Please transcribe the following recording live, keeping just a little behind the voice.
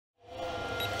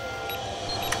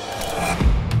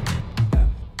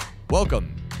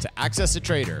Welcome to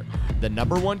AccessATrader, the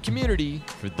 #1 community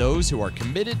for those who are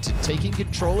committed to taking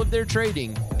control of their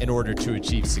trading in order to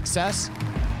achieve success,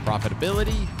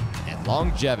 profitability, and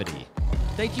longevity.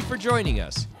 Thank you for joining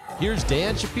us. Here's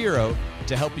Dan Shapiro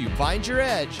to help you find your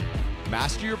edge,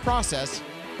 master your process,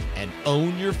 and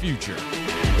own your future.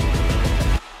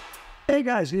 Hey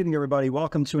guys, good evening everybody.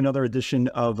 Welcome to another edition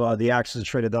of the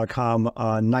AccessATrader.com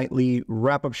nightly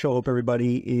wrap-up show. Hope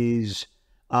everybody is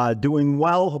doing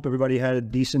well. Hope everybody had a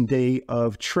decent day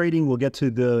of trading. We'll get to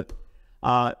the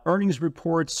earnings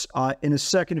reports in a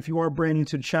second. If you are brand new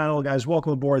to the channel, guys,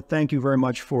 welcome aboard. Thank you very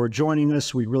much for joining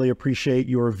us. We really appreciate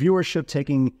your viewership,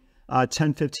 taking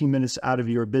 10, 15 minutes out of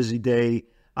your busy day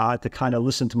to kind of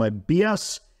listen to my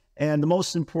BS. And the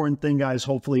most important thing, guys,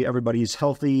 hopefully everybody's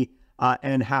healthy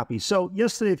and happy. So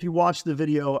yesterday, if you watched the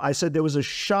video, I said there was a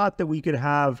shot that we could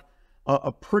have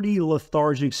a pretty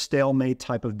lethargic stalemate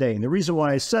type of day. And the reason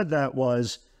why I said that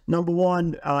was, number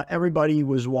one, everybody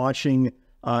was watching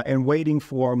and waiting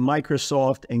for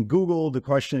Microsoft and Google. The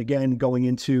question again going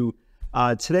into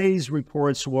today's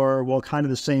reports were, well, kind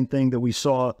of the same thing that we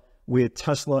saw with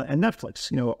Tesla and Netflix.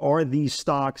 You know, are these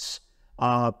stocks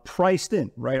priced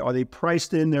in, right? Are they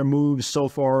priced in their moves so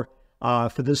far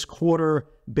for this quarter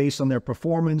based on their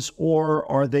performance, or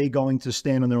are they going to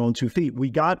stand on their own 2 feet?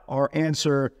 We got our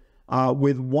answer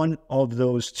with one of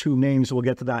those two names. We'll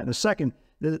get to that in a second.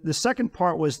 The second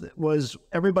part was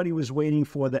everybody was waiting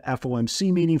for the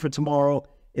FOMC meeting for tomorrow.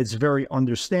 It's very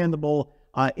understandable.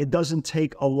 It doesn't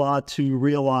take a lot to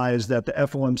realize that the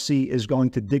FOMC is going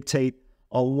to dictate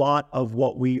a lot of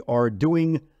what we are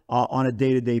doing on a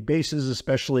day-to-day basis,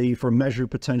 especially for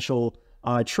measured potential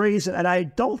trades. And I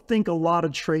don't think a lot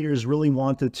of traders really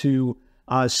wanted to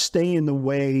stay in the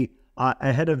way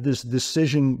ahead of this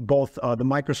decision, both the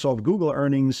Microsoft Google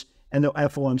earnings and the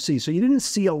FOMC. So you didn't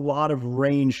see a lot of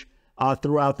range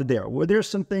throughout the day. Were there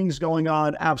some things going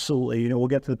on? Absolutely. You know, we'll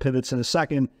get to the pivots in a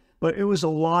second, but it was a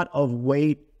lot of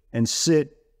wait and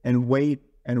sit and wait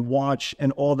and watch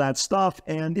and all that stuff.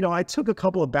 And, you know, I took a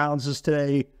couple of balances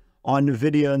today on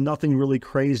NVIDIA, nothing really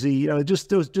crazy. You know, it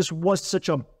just was such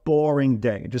a boring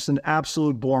day, just an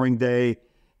absolute boring day.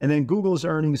 And then Google's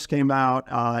earnings came out,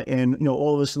 and, you know,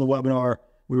 all of us in the webinar,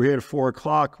 we were here at 4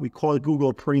 o'clock. We called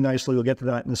Google pretty nicely. We'll get to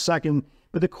that in a second.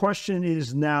 But the question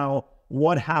is now,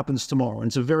 what happens tomorrow? And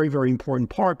it's a very, very important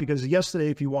part, because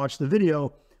yesterday, if you watched the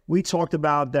video, we talked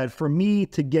about that for me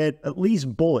to get at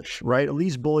least bullish, right? At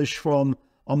least bullish from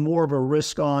a more of a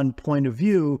risk-on point of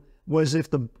view was if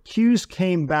the Qs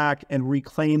came back and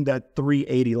reclaimed that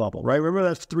 380 level, right? Remember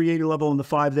that 380 level in the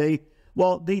 5-day?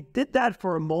 Well, they did that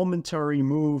for a momentary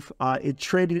move. It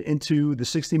traded into the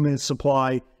 60-minute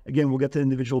supply. Again, we'll get to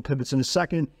individual pivots in a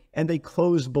second, and they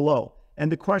closed below.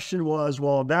 And the question was,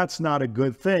 well, that's not a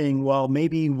good thing. Well,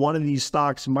 maybe one of these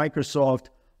stocks, Microsoft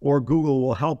or Google,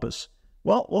 will help us.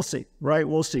 Well, we'll see, right?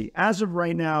 We'll see. As of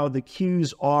right now, the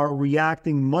Qs are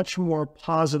reacting much more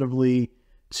positively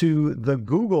to the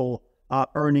Google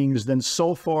earnings than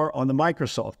so far on the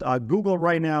Microsoft. Google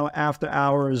right now, after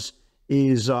hours,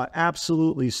 is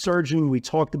absolutely surging. We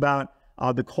talked about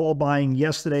the call buying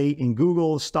yesterday in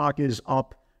Google. Stock is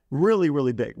up really,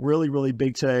 really big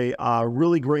today.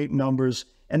 Really great numbers.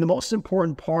 And the most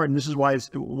important part, and this is why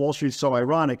Wall Street's so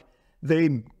ironic,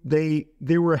 they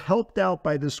were helped out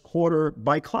by this quarter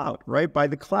by cloud, right? By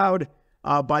the cloud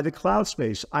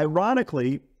space.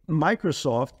 Ironically,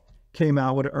 Microsoft came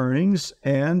out with earnings,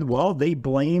 and, well, they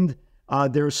blamed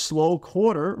their slow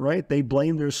quarter, right? They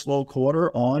blamed their slow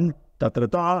quarter on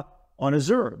on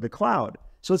Azure, the cloud.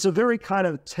 So it's a very kind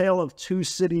of tale of two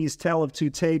cities, tale of two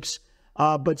tapes.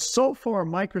 But so far,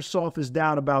 Microsoft is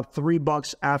down about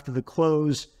 $3 after the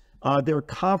close. Their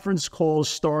conference call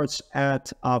starts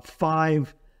at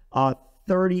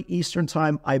 5:30 Eastern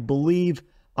time, I believe.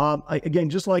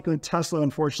 Again, just like in Tesla,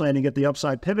 unfortunately, I didn't get the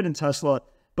upside pivot in Tesla.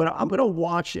 But I'm going to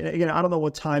watch, again, I don't know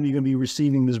what time you're going to be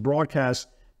receiving this broadcast,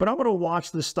 but I'm going to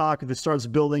watch the stock if it starts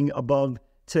building above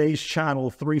today's channel,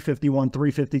 351,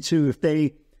 352. If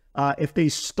they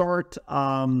start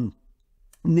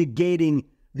negating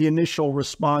the initial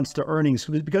response to earnings,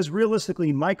 because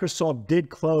realistically, Microsoft did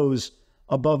close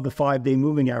above the 5-day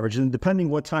moving average. And depending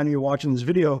what time you're watching this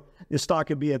video, the stock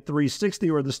could be at 360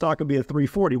 or the stock could be at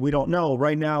 340. We don't know.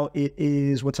 Right now, it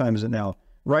is, what time is it now?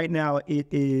 Right now, it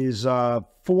is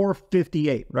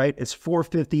 4:58, right? It's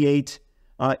 4:58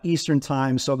 Eastern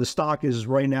time. So the stock is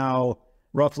right now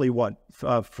roughly what,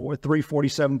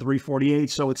 347, 348.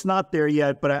 So it's not there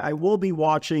yet, but I will be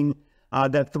watching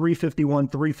that 351,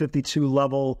 352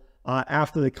 level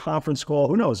after the conference call.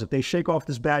 Who knows? If they shake off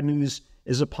this bad news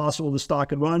Is it possible the stock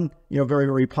could run? Very,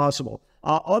 very possible.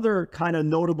 Other kind of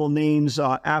notable names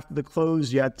after the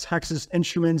close, you had Texas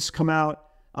Instruments come out.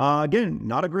 Again,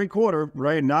 not a great quarter,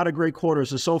 right? Not a great quarter.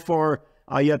 So far,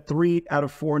 you had 3 out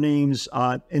of 4 names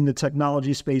in the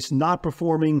technology space not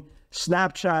performing.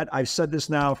 Snapchat, I've said this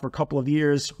now for a couple of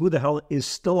years. Who the hell is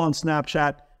still on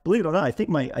Snapchat? Believe it or not, I think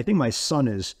my son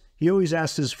is. He always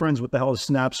asks his friends what the hell a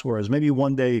Snap Score is. Maybe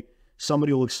one day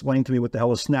somebody will explain to me what the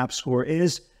hell a Snap Score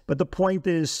is. But the point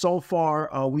is, so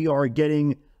far, we are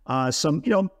getting some,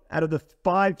 out of the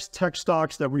 5 tech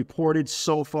stocks that reported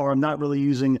so far, I'm not really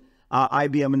using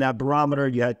IBM in that barometer.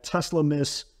 You had Tesla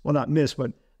miss, well, not miss,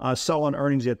 but sell on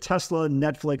earnings. You had Tesla,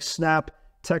 Netflix, Snap,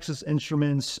 Texas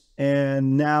Instruments,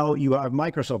 and now you have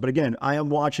Microsoft. But again, I am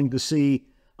watching to see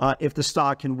if the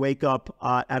stock can wake up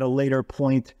at a later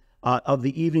point of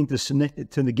the evening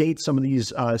to negate some of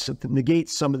these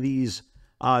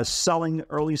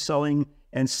early selling,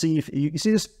 and see if you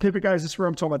see this pivot, guys. This is where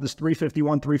I'm talking about this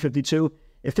 351, 352.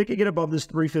 If it could get above this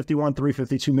 351,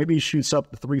 352, maybe it shoots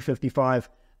up to 355,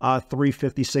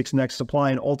 356 next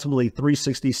supply, and ultimately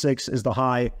 366 is the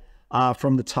high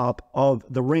from the top of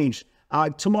the range.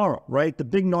 Tomorrow, right? The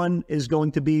big one is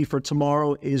going to be for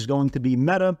tomorrow is going to be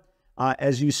Meta.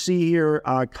 As you see here,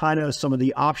 kind of some of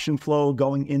the option flow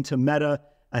going into Meta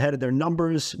ahead of their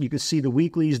numbers. You can see the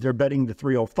weeklies, they're betting the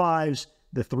 305s,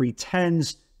 the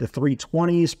 310s, the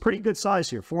 320s. Pretty good size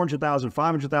here, 400,000,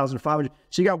 500,000, 500.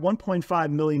 So you got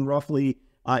 1.5 million roughly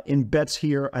in bets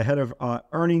here ahead of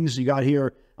earnings. You got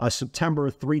here September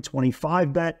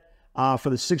 325 bet for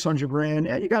the 600 grand.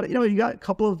 And you got a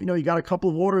couple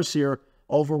of orders here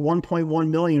over 1.1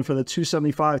 million for the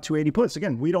 275, 280 puts.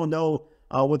 Again, we don't know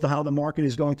how the market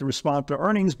is going to respond to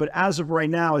earnings, but as of right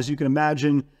now, as you can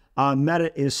imagine,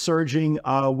 Meta is surging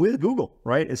with Google,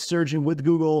 right? It's surging with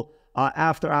Google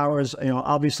after hours.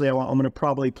 Obviously, I'm going to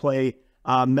probably play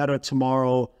Meta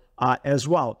tomorrow as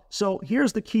well. So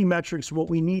here's the key metrics, what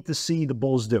we need to see the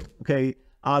bulls do, okay?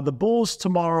 The bulls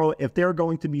tomorrow, if they're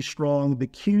going to be strong, the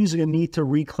Qs are going to need to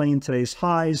reclaim today's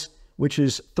highs, which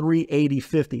is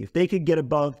 380.50. If they could get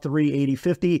above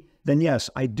 380.50, then yes,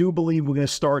 I do believe we're going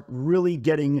to start really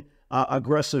getting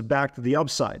aggressive back to the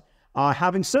upside.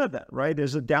 Having said that, right,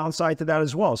 there's a downside to that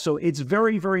as well. So it's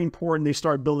very, very important they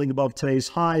start building above today's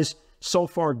highs. So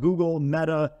far, Google,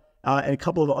 Meta, and a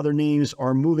couple of other names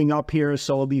are moving up here.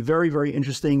 So it'll be very, very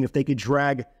interesting if they could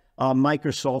drag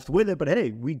Microsoft with it. But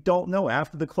hey, we don't know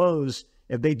after the close.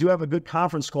 If they do have a good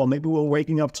conference call, maybe we're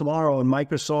waking up tomorrow and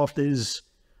Microsoft is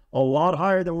a lot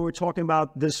higher than we were talking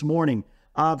about this morning.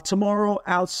 Tomorrow,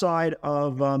 outside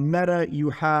of Meta, you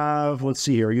have, let's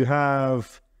see here, let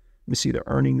me see the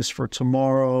earnings for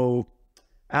tomorrow.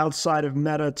 Outside of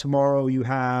Meta, tomorrow you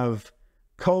have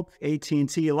Coke,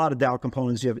 AT&T, a lot of Dow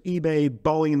components. You have eBay,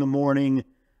 Boeing in the morning.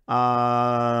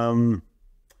 I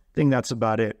think that's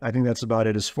about it.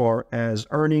 As far as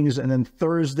earnings. And then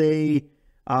Thursday,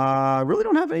 really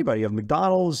don't have anybody. You have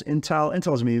McDonald's, Intel.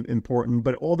 Intel's going to be important,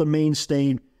 but all the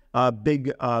mainstay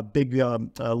big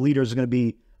leaders are going to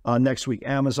be next week.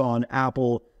 Amazon,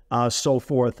 Apple, so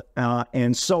forth,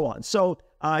 and so on. So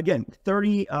again,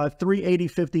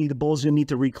 380.50, the bulls going to need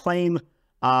to reclaim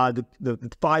the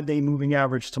 5-day moving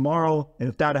average tomorrow. And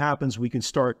if that happens, we can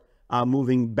start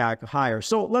moving back higher.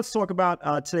 So let's talk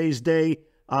about today's day.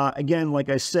 Again, like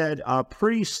I said,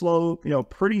 pretty slow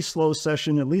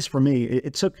session, at least for me.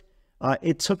 It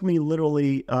took me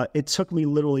literally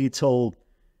till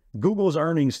Google's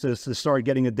earnings to start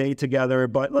getting a day together,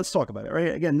 but let's talk about it,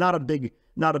 right? Again, not a big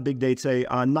day today.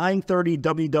 9:30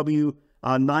 WW,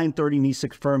 9:30 needs to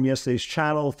confirm yesterday's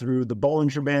channel through the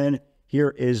Bollinger Band. Here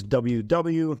is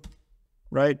WW,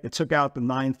 right? It took out the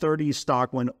 9:30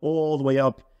 stock, went all the way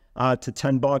up to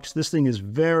 $10. This thing is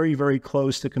very, very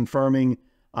close to confirming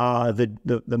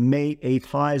the May 8th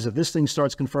highs. If this thing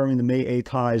starts confirming the May 8th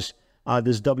highs,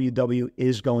 this WW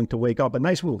is going to wake up. A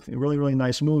nice move, a really, really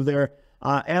nice move there.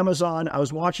 Amazon, I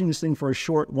was watching this thing for a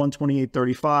short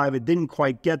 128.35. It didn't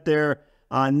quite get there.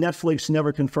 Netflix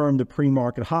never confirmed the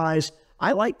pre-market highs.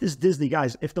 I like this Disney,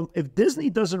 guys. If Disney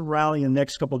doesn't rally in the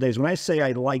next couple of days, when I say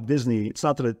I like Disney, it's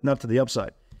not to the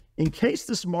upside. In case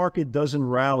this market doesn't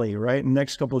rally, right, in the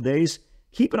next couple of days,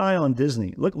 keep an eye on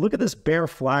Disney. Look at this bear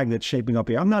flag that's shaping up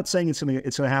here. I'm not saying it's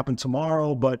gonna happen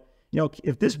tomorrow, but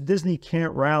if this Disney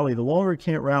can't rally, the longer it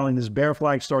can't rally and this bear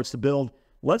flag starts to build,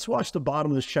 let's watch the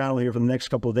bottom of this channel here for the next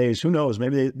couple of days. Who knows?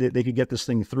 Maybe they could get this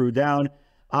thing through down.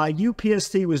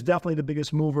 UPST was definitely the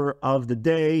biggest mover of the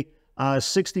day.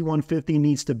 61.50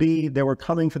 needs to be. They were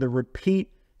coming for the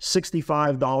repeat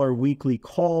 $65 weekly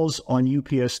calls on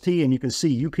UPST, and you can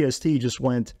see UPST just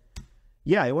went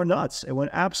yeah, it went nuts. It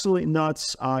went absolutely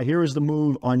nuts. Here is the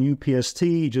move on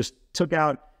UPST. Just took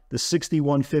out the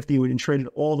 6150 and traded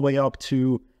all the way up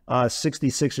to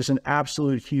 66. Just an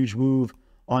absolute huge move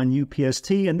on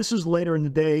UPST. And this is later in the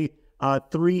day.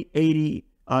 380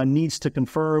 needs to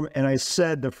confirm. And I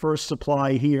said the first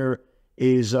supply here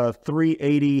is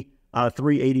 380,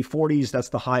 380.40s. That's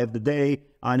the high of the day.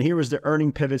 And here is the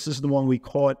earning pivots. This is the one we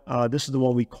caught. This is the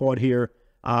one we caught here.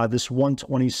 This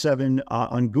 127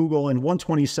 on Google, and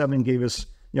 127 gave us,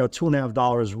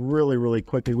 $2.50 really, really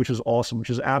quickly, which is awesome, which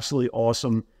is absolutely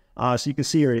awesome. So you can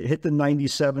see here, it hit the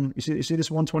 97. You see this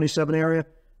 127 area,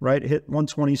 right? It hit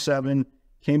 127,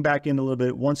 came back in a little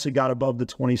bit. Once it got above the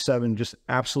 27, just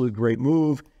absolute great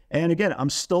move. And again, I'm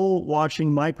still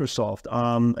watching Microsoft.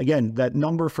 Again, that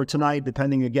number for tonight,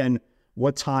 depending again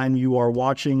what time you are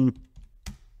watching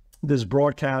this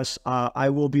broadcast,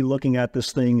 I will be looking at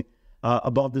this thing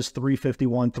above this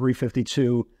 351,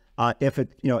 352,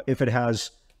 if it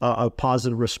has a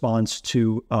positive response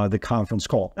to the conference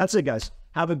call. That's it, guys.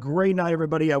 Have a great night,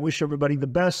 everybody. I wish everybody the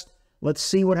best. Let's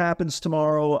see what happens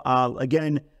tomorrow.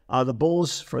 Again, the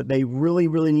bulls, they really,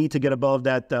 really need to get above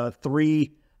that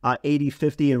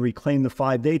 380.50 and reclaim the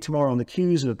 5-day tomorrow on the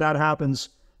Qs. And if that happens,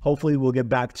 hopefully we'll get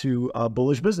back to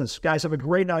bullish business. Guys, have a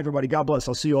great night, everybody. God bless.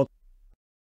 I'll see you all.